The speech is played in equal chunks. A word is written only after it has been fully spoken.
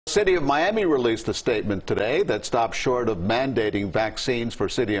City of Miami released a statement today that stopped short of mandating vaccines for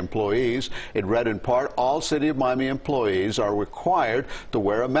city employees. It read in part, all City of Miami employees are required to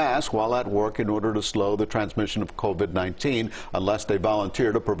wear a mask while at work in order to slow the transmission of COVID-19 unless they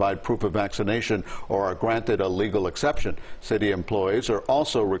volunteer to provide proof of vaccination or are granted a legal exception. City employees are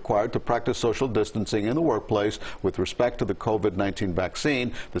also required to practice social distancing in the workplace with respect to the COVID-19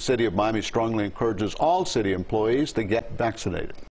 vaccine. The City of Miami strongly encourages all city employees to get vaccinated.